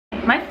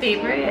My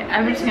favorite,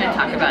 I'm just gonna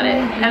talk about it.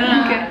 I don't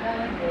know. Okay.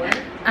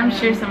 I'm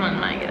sure someone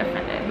might get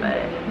offended,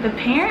 but the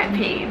parent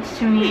page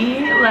to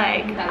me,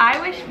 like,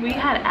 I wish we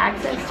had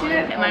access to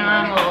it. My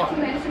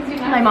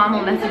mom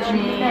will message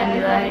me and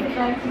be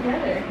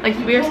like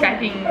we were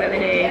Skyping the other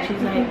day and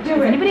she's like,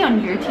 does anybody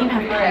on your team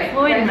have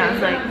typhoid? And I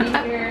was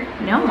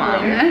like, no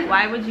mom,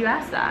 why would you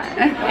ask that?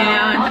 You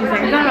know, and she's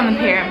like, I got it on the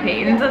parent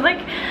page. And so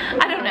like,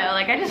 I don't know,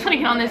 like I just want to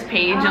get on this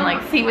page and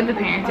like see what the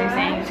parents are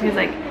saying. Because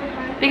like,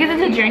 because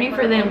it's a journey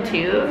for them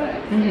too.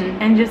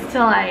 And just to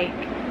like,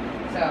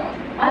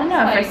 I don't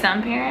know, for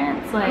some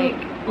parents, like,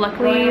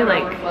 luckily,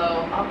 like,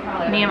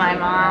 me and my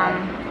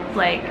mom,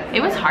 like,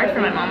 it was hard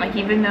for my mom, like,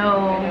 even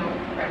though,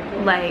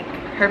 like,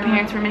 her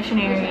parents were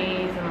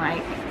missionaries, and,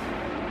 like,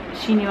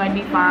 she knew I'd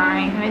be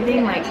fine, kind of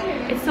thing, like,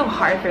 it's so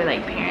hard for,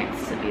 like,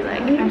 parents to be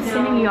like, I'm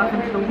sending you off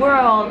into the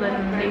world,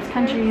 and these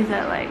countries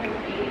that, like,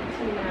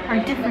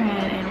 are different,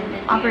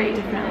 and operate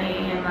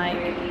differently, and,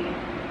 like,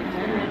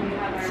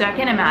 so I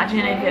can imagine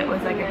if it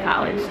was, like, a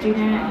college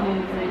student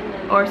who's, like,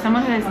 or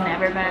someone who has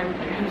never been,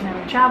 who's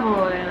never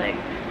traveled, or like,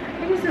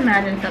 I just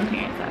imagine some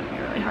parents having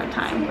a really hard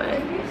time,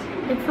 but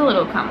it's a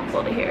little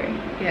comical to hear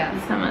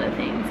some of the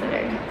things that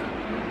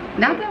are.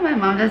 Not that my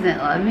mom doesn't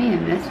love me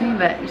and miss me,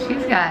 but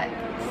she's got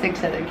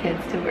 6 other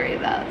kids to worry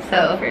about,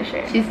 so for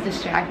sure. She's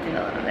distracted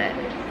a little bit.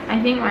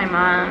 I think my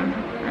mom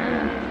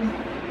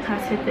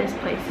has hit this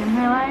place in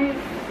her life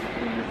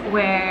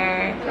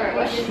where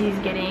she's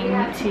getting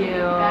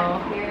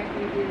to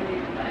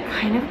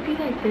kind of be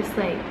like this,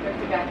 like,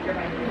 I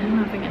don't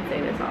know if I can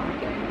say this all.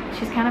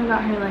 She's kind of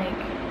got her like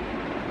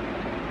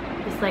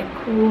this like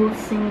cool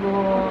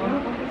single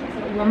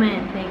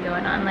woman thing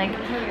going on. Like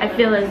I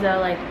feel as though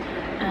like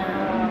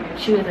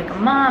she was like a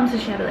mom, so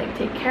she had to like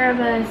take care of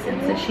us,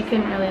 and so she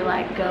couldn't really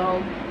like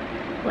go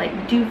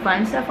like do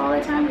fun stuff all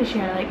the time because she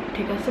had to like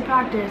take us to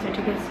practice or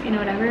take us, you know,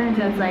 whatever. And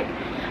so it's like,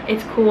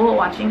 it's cool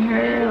watching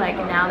her like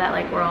now that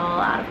like we're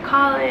all out of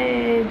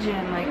college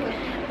and like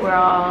we're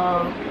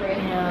all,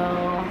 you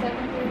know,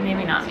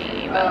 maybe not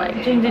me, but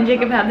like James and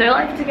Jacob have their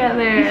life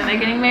together and they're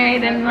getting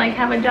married and like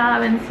have a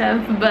job and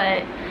stuff,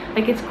 but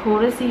like it's cool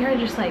to see her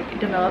just like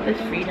develop this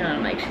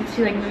freedom. Like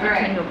she like moved to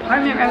a new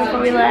apartment right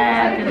before we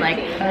left, and like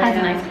has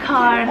a nice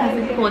car and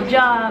has a cool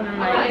job, and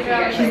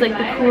like she's like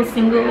the cool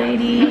single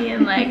lady,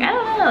 and like I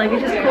don't know, like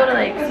it's just cool to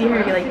like see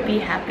her like be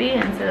happy.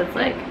 And so it's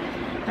like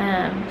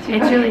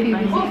it's really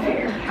funny.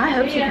 I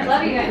hope she comes.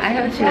 I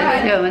hope she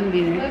does too. I wouldn't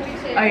be there.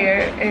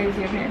 Is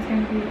your parents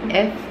going to be?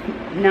 If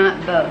not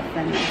both,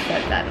 then my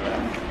stepdad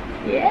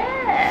will.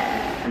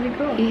 Yeah, that'd be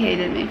cool. He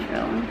hated me for a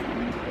long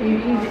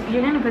time.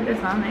 You're gonna put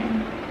this on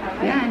there.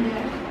 Yeah,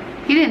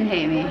 he didn't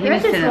hate me. He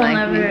just didn't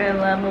like me. There's just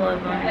a level of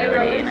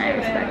vulnerability, and I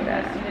respect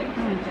that.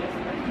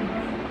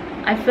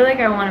 I feel like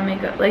I want to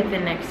make up, like the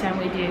next time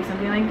we do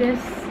something like this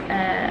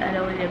at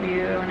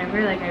LEW or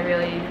whenever, like I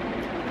really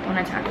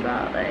want to talk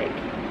about like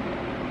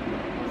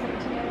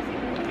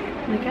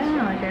I don't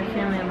know, like our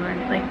family and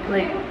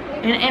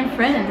and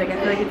friends. Like I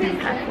feel like it's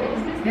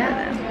impactful.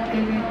 Yeah.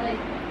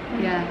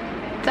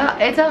 Yeah.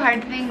 It's a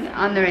hard thing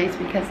on the race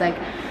because like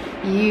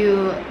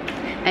you'll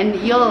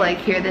like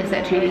hear this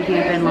at training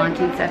camp and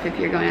launching stuff if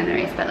you're going on the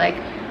race, but like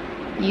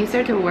you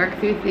start to work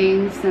through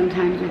things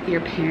sometimes with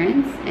your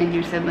parents and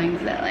your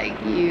siblings that like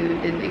you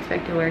didn't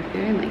expect to work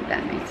through, and like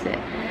that makes it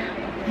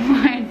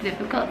more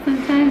difficult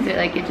sometimes, or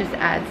like it just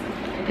adds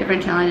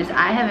different challenges.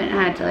 I haven't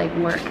had to like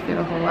work through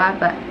a whole lot,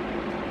 but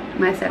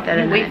my stepdad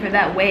and wait for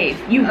that wave.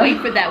 You wait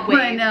for that wave.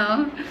 I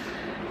know.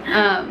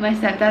 My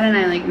stepdad and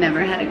I like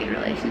never had a good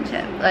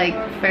relationship. Like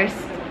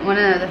one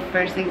of the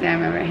first things I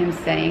remember him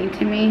saying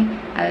to me,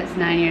 I was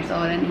 9 years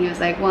old, and he was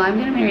like, well, I'm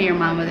gonna marry your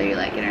mom whether you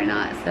like it or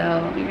not,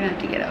 so you're gonna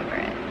have to get over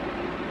it.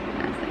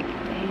 And I was like,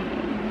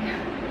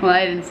 dang. Well,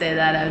 I didn't say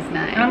that, I was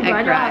 9. I'm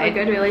glad you have a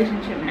good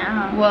relationship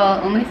now. Well,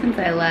 only since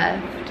I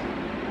left.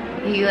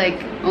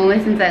 Only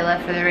since I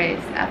left for the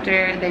race.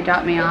 After they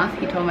dropped me off,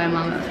 he told my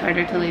mom it was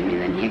harder to leave me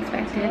than he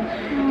expected.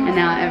 And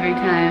now every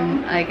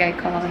time like I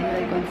call, he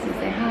like wants to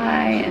say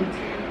hi, and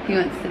he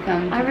wants to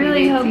come to I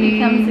really hope he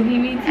comes to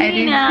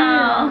PBT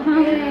now.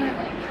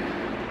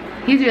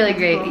 Yeah. He's really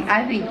great.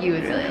 I think you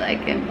would really like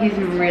him. He's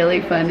really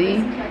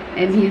funny,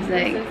 and he's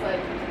like,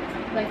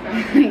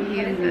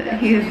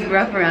 he's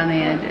rough around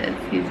the edges.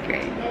 He's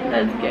great.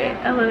 That's great.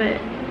 I love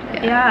it.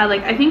 Yeah,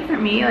 like I think for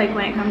me, like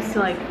when it comes to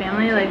like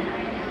family, like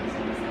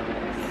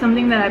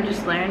something that I've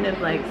just learned of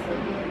like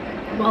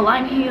while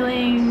I'm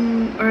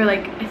healing, or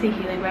like I say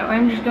healing, but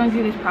I'm just going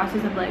through this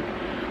process of like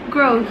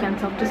growth and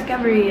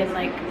self-discovery and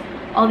like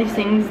all these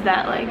things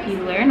that like you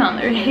learn on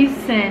the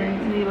race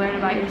and you learn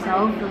about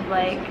yourself, of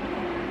like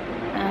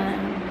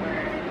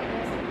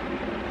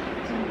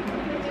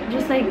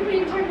just like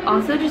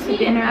also just like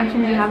the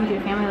interactions you have with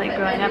your family like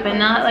growing up, and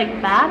not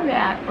like bad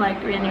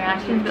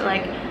interactions, but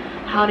like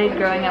how did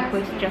growing up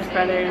with just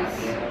brothers,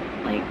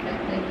 like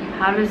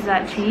how does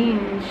that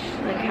change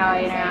like how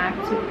I interact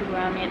with people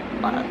around me,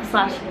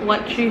 slash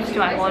what truths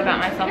do I hold about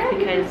myself,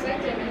 because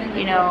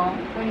you know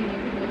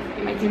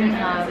I didn't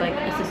have like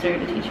a sister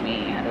to teach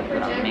me how to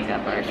put on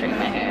makeup or straighten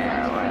my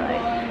hair, or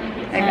like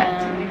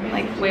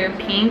like wear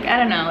pink. I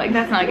don't know, like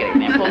that's not a good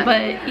example,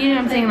 but you know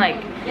what I'm saying,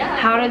 like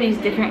how do these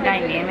different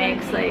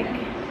dynamics like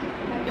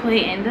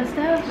play into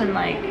stuff, and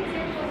like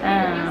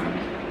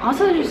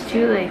also just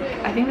too, like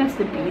I think that's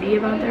the beauty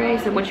about the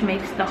race, which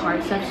makes the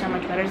hard stuff so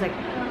much better, is like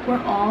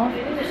we're all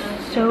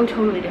so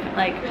totally different.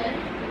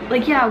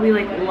 Like yeah, we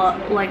like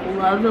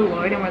love the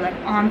Lord, and we're like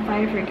on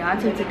fire for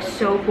God, so it's like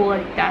so cool,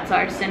 like that's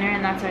our center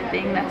and that's our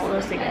thing that holds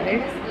us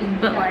together.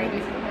 But like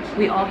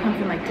we all come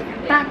from like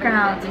different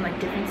backgrounds and like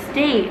different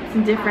states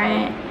and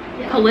different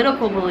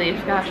political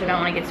beliefs. Gosh, I don't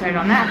want to get started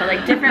on that, but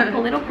like different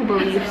political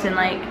beliefs, and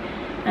like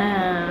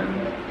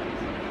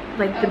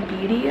the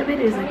beauty of it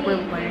is like we're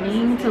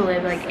learning to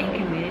live like in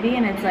community,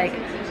 and it's like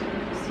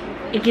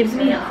it gives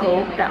me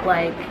hope that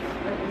like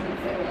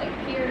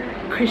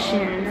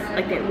Christians,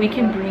 like that we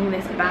can bring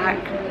this back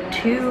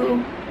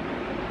to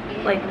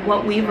like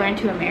what we've learned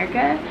to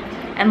America,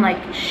 and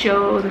like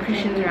show the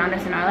Christians around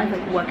us in our life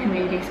like what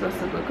community is supposed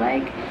to look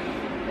like.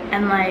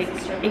 And like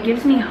it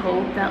gives me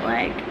hope that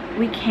like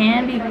we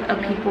can be a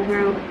people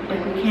group,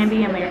 like we can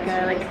be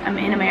America, like I'm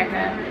in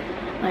America,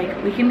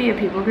 like we can be a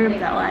people group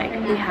that like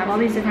we have all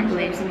these different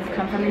beliefs and we've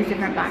come from these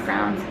different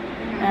backgrounds,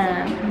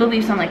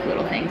 beliefs on like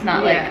little things,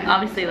 not like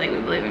obviously like we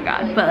believe in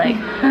God, but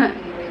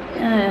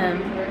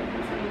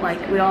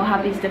like we all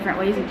have these different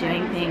ways of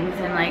doing things,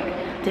 and like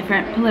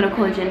different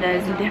political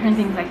agendas and different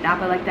things like that,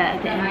 but like that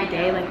at the end of the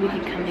day, like we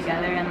could come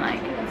together and like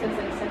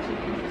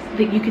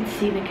you could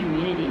see the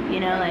community,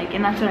 you know, like,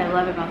 and that's what I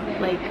love about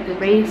like the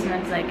race. And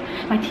it's like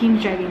my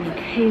team's driving me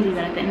crazy,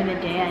 but at the end of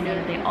the day I know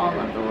that they all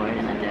love the Lord,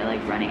 and that they're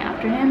like running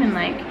after him, and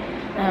like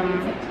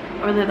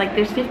or that like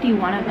there's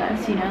 51 of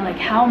us, you know, like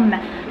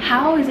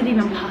how is it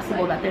even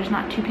possible that there's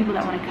not 2 people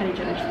that want to cut each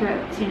other's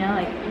throats, you know?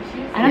 Like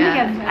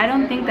I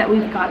don't think that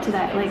we've got to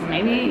that, like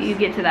maybe you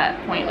get to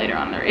that point later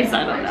on in the race,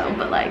 I don't know,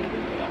 but like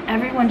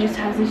everyone just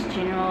has this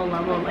general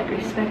level of like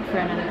respect for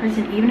another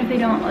person, even if they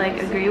don't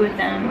like agree with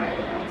them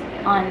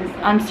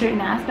on certain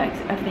aspects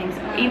of things,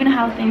 even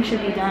how things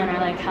should be done, or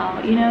like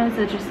how, you know.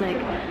 So just like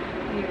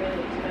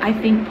I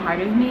think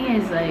part of me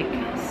is like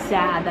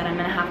sad that I'm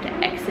gonna have to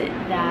exit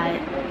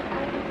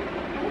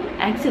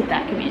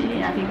that community,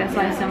 and I think that's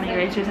why so many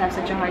racers have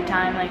such a hard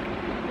time like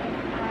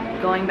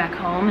going back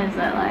home, is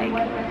that like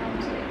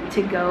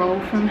to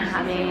go from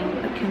having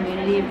a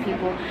community of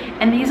people,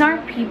 and these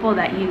aren't people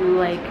that you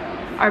like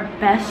are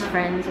best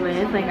friends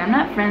with, like I'm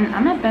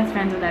not best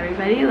friends with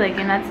everybody, like,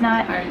 and that's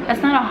not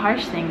a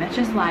harsh thing, that's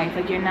just life.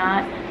 Like you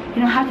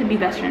don't have to be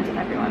best friends with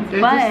everyone.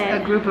 There's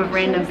just a group of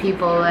random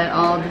people that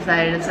all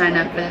decided to sign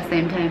up for the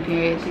same time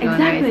period to go on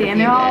the race. Exactly, and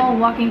they're all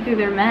walking through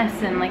their mess,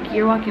 and like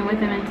you're walking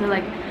with them into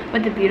like,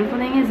 but the beautiful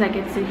thing is I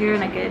could sit here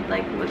and I could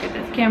like look at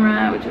this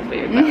camera, which is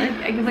weird, but like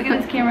I could look at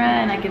this camera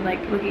and I could like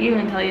look at you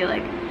and tell you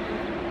like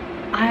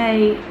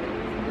I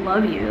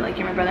love you, like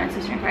you're my brother and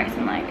sister in Christ,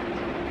 and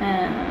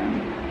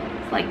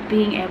like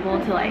being able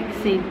to like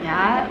say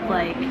that,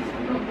 like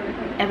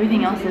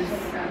everything else is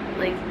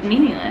like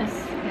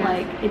meaningless.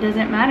 Like it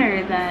doesn't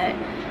matter that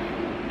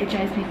it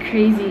drives me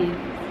crazy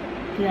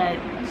that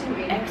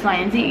X, Y,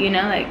 and Z, you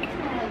know, like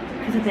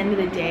because at the end of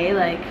the day,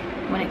 like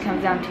when it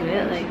comes down to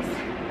it, like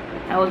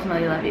I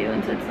ultimately love you.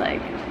 And so it's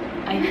like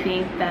I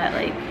think that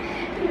like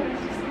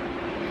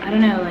I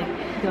don't know, like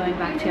going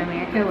back to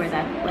America where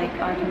that like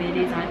our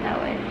communities aren't that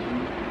way.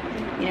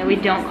 You know, we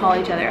don't call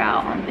each other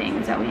out on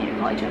things that we need to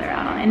call each other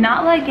out on, and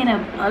not like in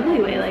an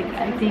ugly way. Like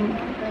I think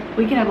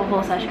we could have a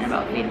whole session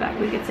about feedback.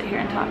 We could sit here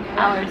and talk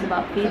hours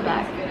about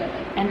feedback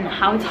and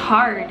how it's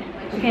hard.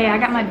 Okay, I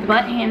got my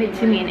butt handed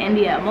to me in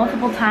India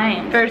multiple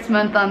times. First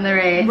month on the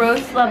race.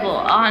 Roast level,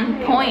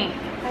 on point.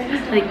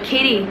 Like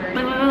Katie,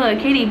 blah blah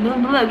blah, Katie, blah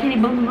blah blah, Katie,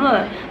 blah blah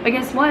blah. But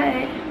guess what?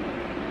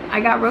 I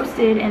got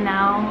roasted, and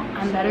now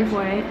I'm better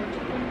for it.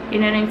 You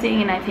know what I'm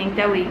saying? And I think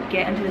that we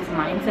get into this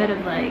mindset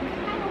of like,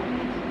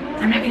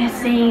 I'm not gonna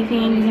say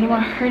anything because I don't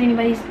want to hurt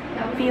anybody's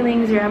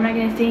feelings, or I'm not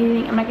gonna say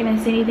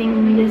anything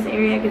in this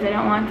area because I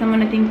don't want someone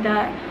to think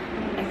that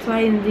X, Y,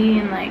 and Z.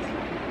 And like,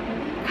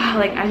 God,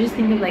 like I just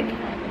think of like,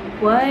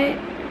 what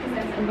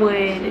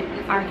would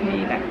our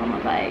community back home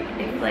look like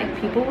if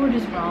like people were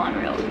just raw and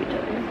real with each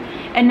other,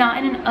 and not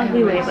in an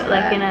ugly way, but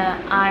like in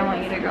a I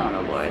want you to grow in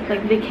the Lord.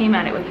 Like they came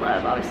at it with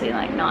love, obviously,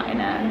 like not in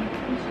a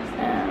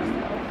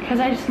because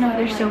I just know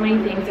there's so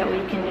many things that we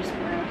can just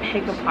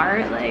pick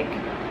apart, like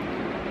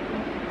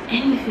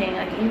anything,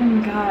 like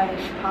even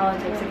gosh,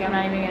 politics, like I'm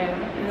not even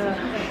gonna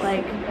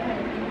like,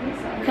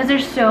 because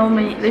there's so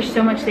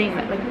much thing,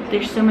 like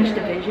there's so much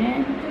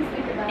division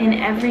in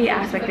every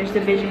aspect. There's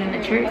division in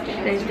the church,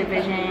 there's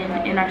division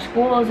in our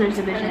schools, there's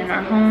division in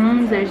our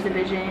homes, there's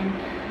division,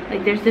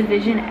 like there's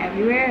division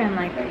everywhere. And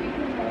like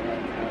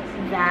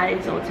that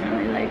is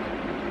ultimately like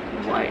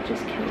what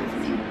just kills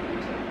me,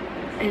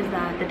 is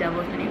that the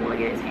devil's been able to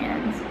get his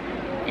hands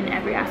in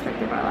every aspect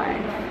of our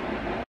life.